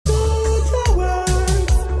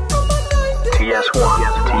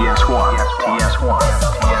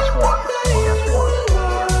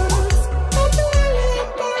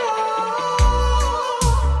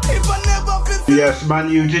Yes,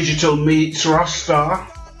 ManuDigital meets Raster.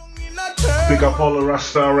 Big up all the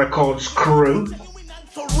Raster Records crew.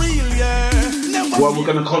 Well, we're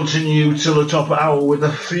going to continue till the top of the hour with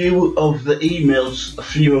a few of the emails, a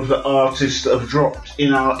few of the artists that have dropped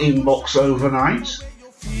in our inbox overnight.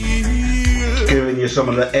 Giving you some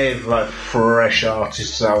of the ever fresh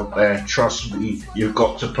artists out there. Trust me, you've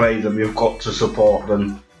got to play them, you've got to support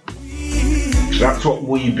them. That's what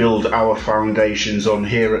we build our foundations on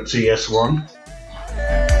here at TS1.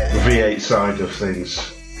 The V8 side of things.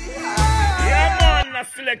 Yeah, man, I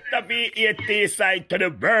select the V8 side to the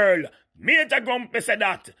world. Major Grumpy said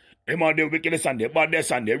that. Him on the wickedest and the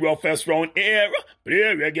baddest and the roughest round here.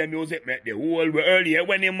 Play reggae music, make the whole world hear.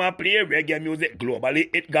 When him a play reggae music,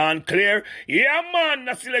 globally it gone clear. Yeah, man,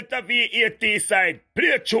 I select the V8 side.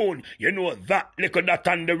 Play tune, you know that little that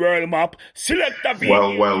on the world map. Select the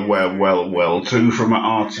V8. Well. Two from an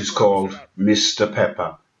artist called Mr.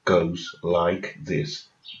 Pepper goes like this.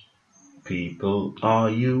 People,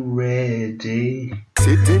 are you ready?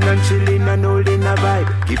 Sitting and chilling and holding a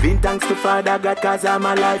vibe. Giving thanks to Father God cause I'm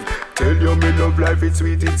alive. Tell you me love life, it's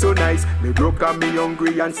sweet, it's so nice. Me broke and me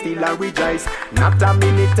hungry and still I rejoice. Not a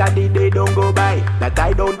minute of the day don't go by that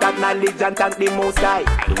I don't acknowledge and thank the Most High.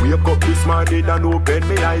 I wake up this morning and open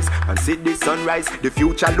my eyes and see the sunrise, the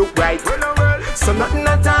future look bright. Well. So nothing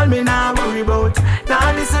at all me now worry about.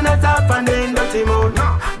 Now listen at up and then dirty mouth.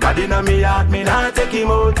 God inna me heart, me now take him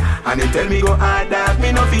out. And he tell me go hard that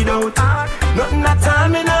me no feed out. Nothing at all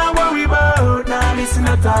me now worry about. Now listen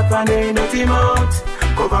at up and then dirty mouth.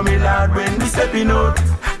 Cover me Lord when we stepping out.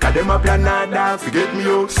 Cause them a plan harder, forget me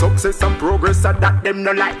out. Success and progress are that them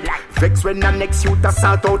no like. Vex when the next youth a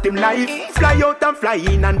sort out him life. Fly out and fly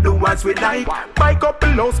in and do what we like. Buy couple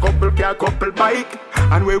house, couple car, couple bike.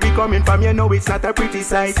 And where we coming from, you know it's not a pretty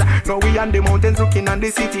sight. Now we on the mountains looking on the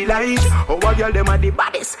city lights. Our girl them are the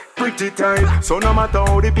baddest, pretty tight. So no matter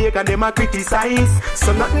how they pick and them a criticize.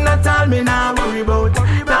 So nothing at all me now worry about.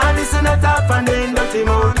 Now listen at up and then dirty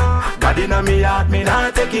mouth. God inna me heart, me now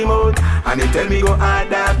take him out. And he tell me go hard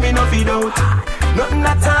that me no feed out. Nothing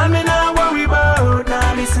at all me now worry about.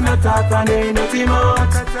 Now listen at up and then dirty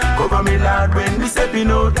mouth. Cover me Lord when we stepping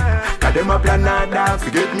out. Cause them a plan harder,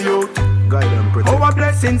 forget me out. Our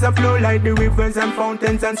blessings are flow like the rivers and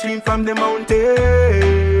fountains and stream from the mountains.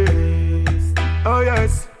 Oh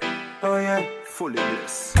yes, fully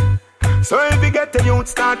blessed. So if you get the youth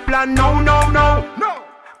start plan, no.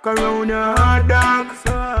 Go round your hard dog.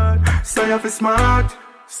 So you have to smart.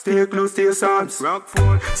 Stay close to your sons. So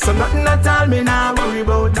nothing at all me now worry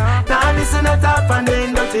about. Now listen at up and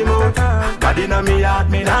then dirty mouth. God inna me heart,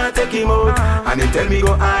 me now take him out. And he tell me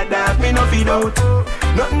go hard that me no feed out.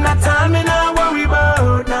 Nothing at all me now worry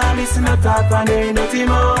about. Now listen at up and then dirty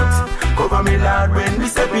mouth. Cover me Lord when we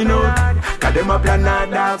stepping out. Cause them a plan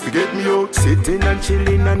harder, forget me out. Sitting and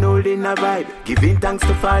chilling and holding a vibe. Giving thanks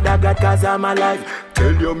to Father God cause I'm alive.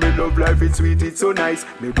 Tell you me love life, it's sweet, it's so nice.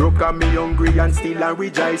 Me broke and me hungry and still I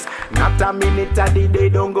rejoice. Not a minute of the day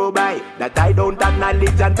don't go by that I don't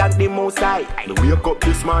acknowledge and thank the Most High. I wake up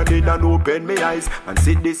this morning and open my eyes and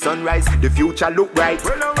see the sunrise, the future look bright.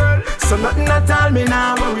 Well. So nothing at all me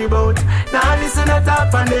now worry about. Now listen at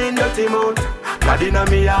up and then dirty mouth. God inna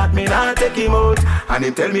me heart, me now take him out. And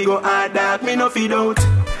him tell me go hard that me no feed out.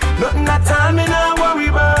 Nothing at all me now worry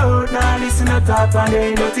about. Now listen at up and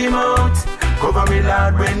then dirty mouth. Cover me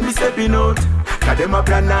Lord when we stepping out. Cause them a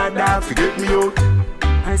plan harder, forget me out.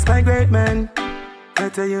 I spy great men,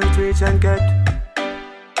 better youth reach and get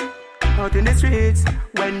out in the streets.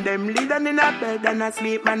 When them lead on in a bed and I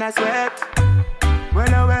sleep and I sweat.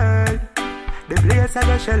 Well, the place I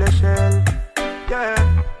go shell. Yeah,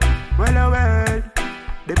 well,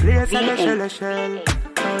 the place I go shell.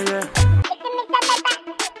 Oh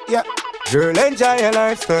yeah. Girl, enjoy your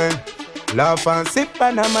lifestyle. Laugh and sip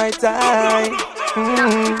and a my time.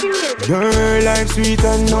 Your life sweet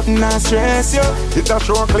and nothing not stress you. It a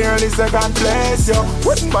show clearly second place you.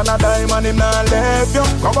 Waiting for a diamond him not left you.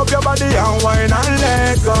 Come up your body and wine and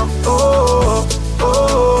let go.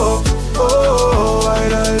 Oh,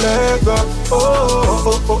 wine and let go.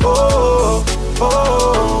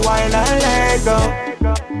 Oh, wine and let go.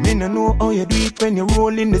 Me no know how you do it when you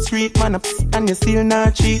roll in the street, man, and you still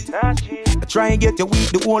not cheat. I try and get you weak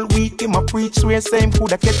the whole week. In my preach, swear same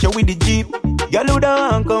coulda catch you with the Jeep. Y'all who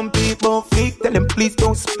don't compete, but fake. Tell them please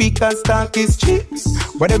don't speak and stock his chips.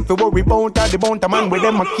 What them to worry about are the bounty man with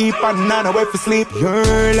them a keep and none away for sleep.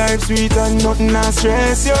 Your life sweet and nothing not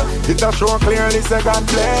stress you. It a show clearly say God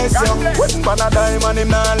bless you. Waiting for a diamond him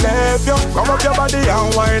not left you. Come up your body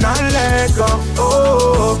and wine and let go.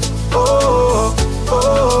 Oh, oh,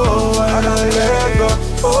 oh, wine and let go.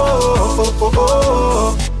 Oh, oh,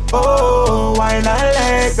 oh, oh, wine and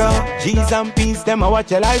let go. G's and peace, them a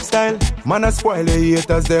watch your lifestyle. Man a spoil the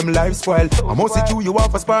haters, them life spoil. I must see you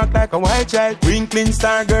off a spark like a white child. Twinkling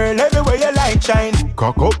star girl, everywhere your light shine.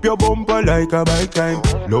 Cock up your bumper like a bike time.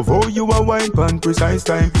 Love how you a wine pan precise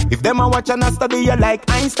time. If them a watch and a study you like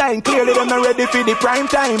Einstein, clearly them not ready for the prime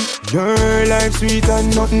time. Your life sweet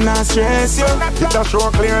and nothing not stress you. It a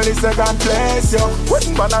show clearly say God bless you.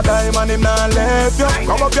 Waiting for a diamond him not left you.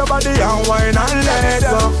 Come up your body and wine and let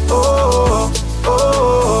go. Oh,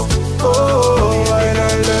 oh, oh, wine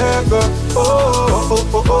and let go. Oh, oh,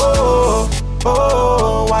 oh, oh,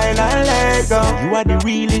 oh, wine and let go. You are the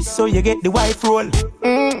realest, so you get the wife roll.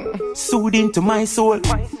 Soothing to my soul. A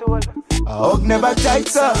hug never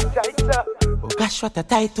tight up. Oh gosh, what a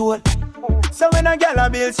tight hole. So when a gal a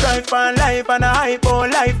build strife for life and a hype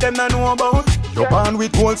on life, them not know about. You're born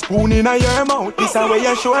with gold spoon in your mouth. This is what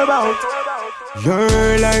you're sure about.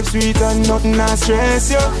 Your life sweet and nothing not stress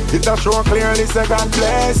you. It a show clearly say God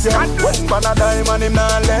bless you. Waiting for a diamond him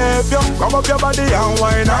not left you. Come up your body and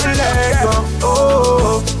wine and let go.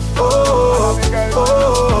 Oh, oh,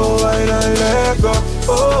 oh, wine and let go.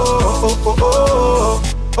 Oh, oh, oh,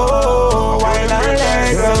 oh, oh, wine and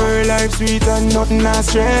let go. Your life sweet and nothing not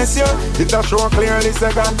stress you. It a show clearly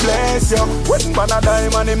say God bless you. Waiting for a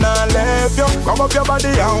diamond him not left you. Come up your body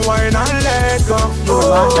and wine and let go. You're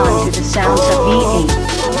locked on to the sounds of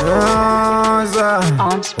V8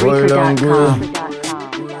 on Spreaker.com.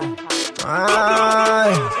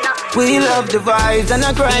 We love the vibes and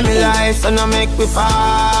a grimy life, so no make we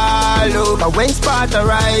follow. But when spot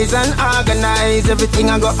arise and organize, everything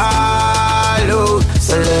I go all out.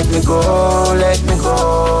 So let me go, let me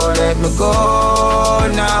go, let me go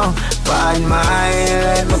now. Bad mind,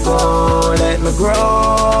 let me go, let me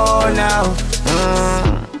grow now.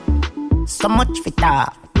 So much for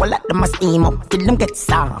talk. Well, let them a steam up till them get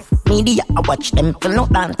soft. Media, I watch them till no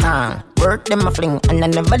downtown. Work them a fling and I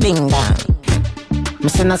never ding down. Me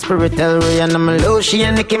send a spiritual ray and I'm low, she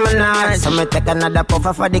and Nicki Minaj. So me take another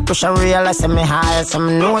puff for the cushion, realize me high. So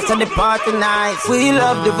me know so the party nice. We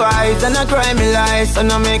love the vibes and a grimy life, so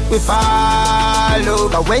no make we follow.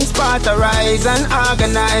 But when spot arise and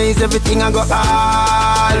organize, everything I go all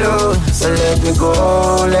out. So let me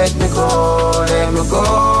go, let me go, let me go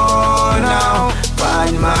now.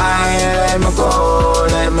 Find mine, let me go,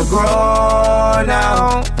 let me grow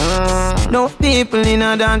now. No people in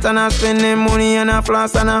a dance and a spending money and a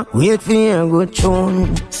floss and a wait for a good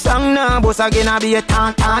tune. Song now, boss again I be a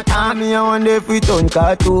ta-ta-ta. Me I wonder if we turn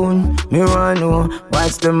cartoon. Me wanna know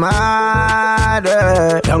what's the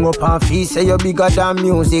matter. Young up and fee say you bigger than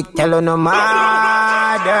music. Tell her no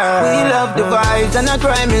matter. We love the vibes and a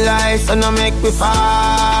grimy life, so no make we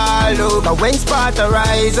follow. But when spot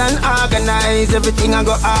arise and organize, everything I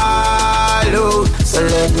go all out. So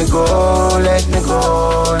let me go, let me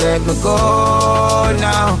go, let me go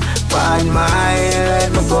now. Find mine,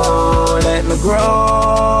 let me go, let me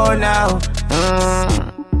grow now.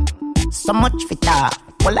 So much for talk.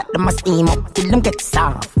 Well, let them a steam up till them get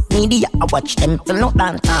soft. Media, I watch them till no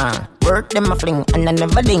downtown. Work them a fling and I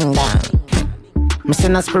never ding down. Me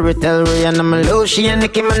send a spiritual ray and I'm low, she and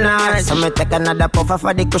Nicki Minaj. So me take another puff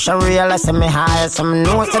for the cushion, realize me high. So me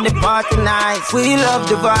know so the party nice. We love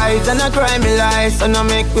the vibes and a grimy life, so no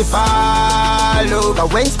make we follow.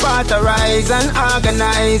 But when spot arise and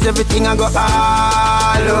organize, everything I go all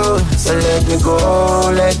out. So let me go,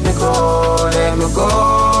 let me go, let me go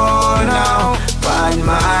now. Find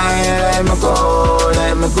mine, let me go,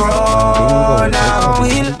 let me grow now.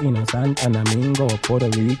 In Santa Domingo, Puerto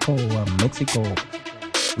Rico, Mexico.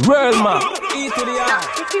 World map, E to the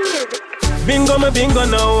R. Bingo me bingo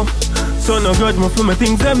now. So no grudge me for my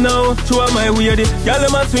things them now. Show my weirdy, y'all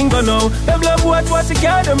them a swing go now. Them love what you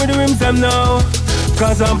can't do me the rims them now.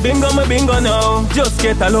 Cause I'm bingo me bingo now. Just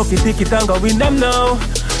get a lucky ticket and go win them now.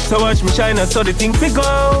 So watch me shine and so the thing we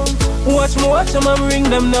go. Watch them and ring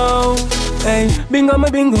them now. Hey, bingo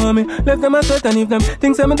me, left them a sweat and if them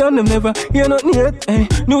things I'm done them never hear nothing yet. Hey,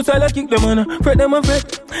 new style I kick them on, fret them and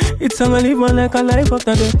fret. It's song I live on like a life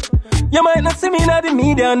after death. You might not see me in the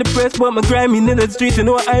media and the press, but my grinding in the street, you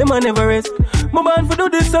know I'm on never rest. My band for do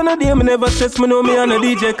this on a day, me never stress. Me know me on a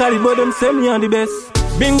DJ Khaled, but them say me on the best.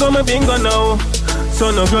 Bingo me bingo now. So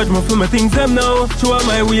no grudge me for my things them now. Show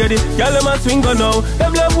my weird, y'all them a swing on now.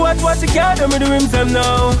 Them love what you can't do me the rims them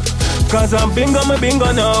now. Cause I'm bingo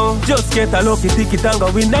now. Just get a lucky ticket and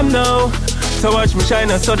go win them now. So watch me shine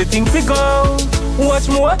and so the thing pick go. Watch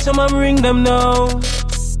them and ring them now.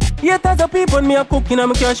 Yet as a people me a cooking on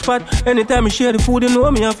my cash pot. Anytime I share the food you know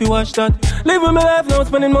me have to watch that. Living my life now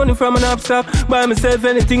spending money from an upstop. Buy myself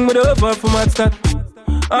anything with a offer from at start.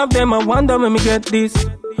 Half them I wonder when me get this.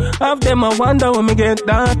 Half them I wonder when me get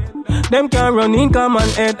that. Them can't run income and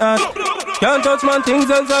head out. Can't touch my things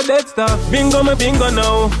else are dead stuff. Bingo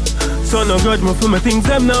now. So no grudge me for my things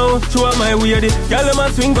them now. Show my weird, y'all them a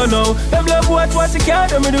swing on now. Them love what you can't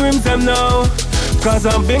do me the rims them now. Cause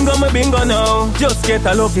I'm bingo now. Just get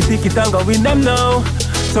a lucky ticket and go win them now.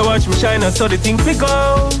 So watch me shine and so the thing pick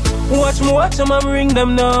out. Watch them and ring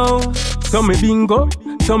them now. So me bingo.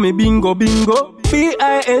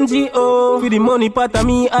 B-I-N-G-O. For the money part of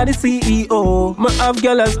me are the CEO. Me have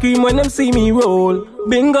gyal a scream when them see me roll.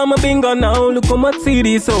 Bingo now, look how much see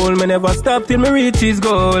this soul. Me never stop till me reach his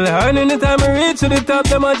goal. And anytime I reach to the top,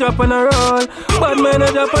 them a drop on a roll. Bad man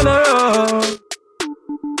a drop on a roll.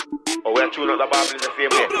 Oh, we're tuning up the Bible in the same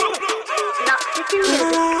way.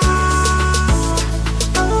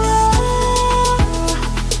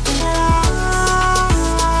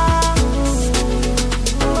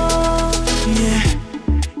 Yeah,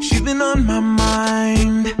 she's been on my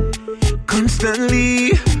mind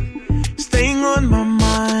constantly, staying on my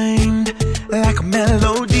mind like a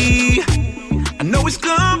melody. I know it's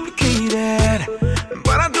complicated,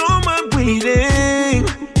 but I don't mind waiting,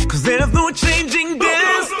 cause there's no changing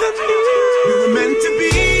destiny. We were meant to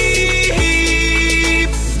be,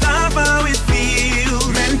 love how it feels.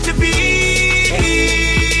 Meant to be,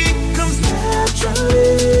 comes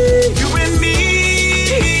naturally. You and me,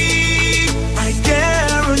 I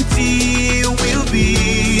guarantee we'll be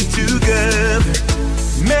together.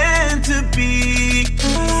 Meant to be.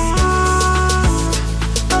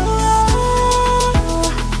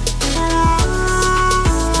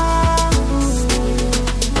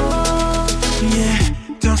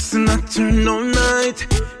 Turn all night,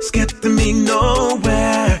 scared to me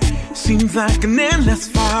nowhere. Seems like an endless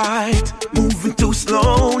fight, moving too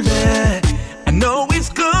slowly. I know it's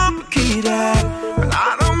complicated, but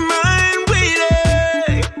I don't mind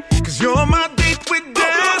waiting, cause you're my date with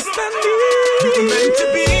destiny. You're meant to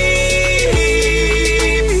be,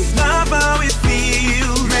 love how it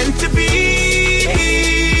feels. Meant to be,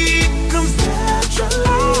 comes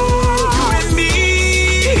naturally. You and me,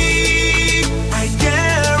 I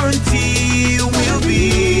guarantee we'll be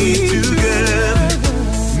together.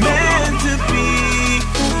 Meant to be.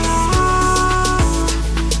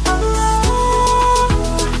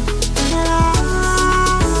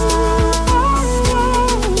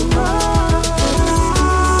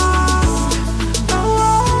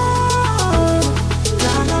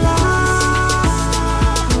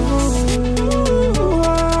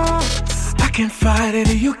 I can fight it,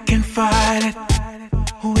 you can fight it.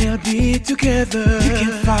 We'll be together. You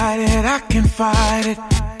can fight it, I can fight it.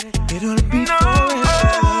 It'll be forever.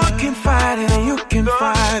 I can fight it, you can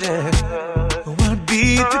fight it. We'll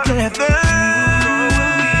be together.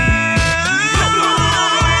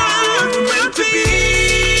 Meant to be,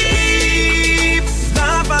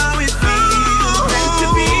 love how it feels. Meant to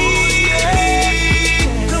be,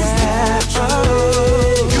 comes natural.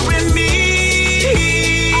 You and me,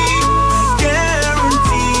 I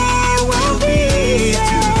guarantee we'll be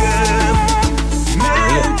together.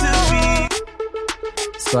 Meant to be.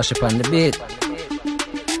 Swash up on the beat.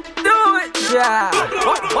 Do it, yeah.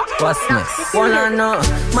 What's next? Wanna know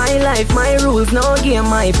my life, my rules, no game,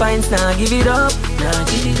 my pints, nah give it up. Nah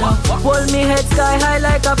give it up. Hold me head sky high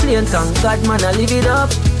like a plane tongue. God, man, I live it up.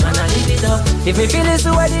 Man, I live it up. If me feel this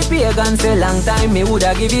way, the pagan say long time, me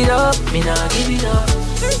woulda give it up. Me nah give it up.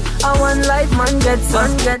 I want life, man, get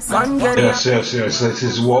sun, get sun, get Yes. This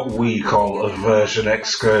is what we call a version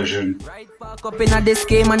excursion. Back up in this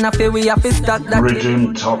game and I feel we have to start that.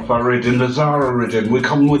 Rhythm, Topper Rhythm, the Zara Rhythm. We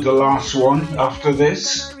come with the last one after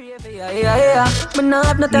this. Yeah. Me nah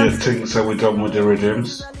have no time. You think so? We're done with the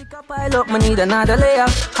rhythms. Pile up, me need another layer.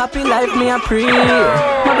 Happy life, me a pray. My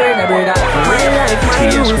brother. My life, my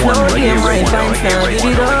rules, no game, my fine style. Give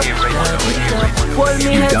it up. Hold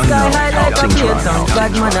me head sky high like a plate tongue.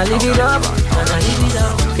 God, man, I live it up.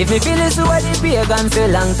 If me feel this way, the pagan say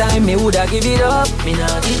long time, me woulda give it up. Me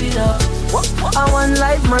nah give it up. I one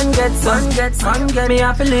life man gets man get me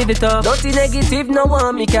have to live it up. Dirty negative no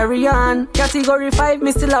want me carry on. Category 5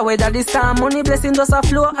 me still away that this time. Money blessing just a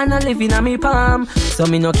flow and I live in a me palm. So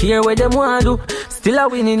me no care what them want do. Still a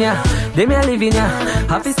winning ya. They me a living ya.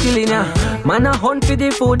 Happy still in ya. Man a hunt for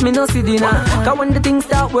the food me no see dinner. Cause when the things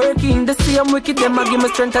start working, the same wicked them a give me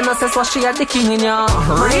strength and I say so she at the king in ya.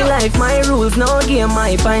 My life, my rules, no game,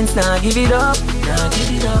 my pints, nah give it up. Nah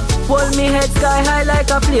give it up. Hold me head sky high like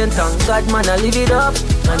a plane tongue. God man I live it up.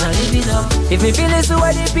 Man I live it up. If me feel this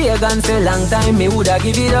way the pagan say long time, me woulda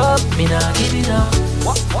give it up. Me nah give it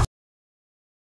up.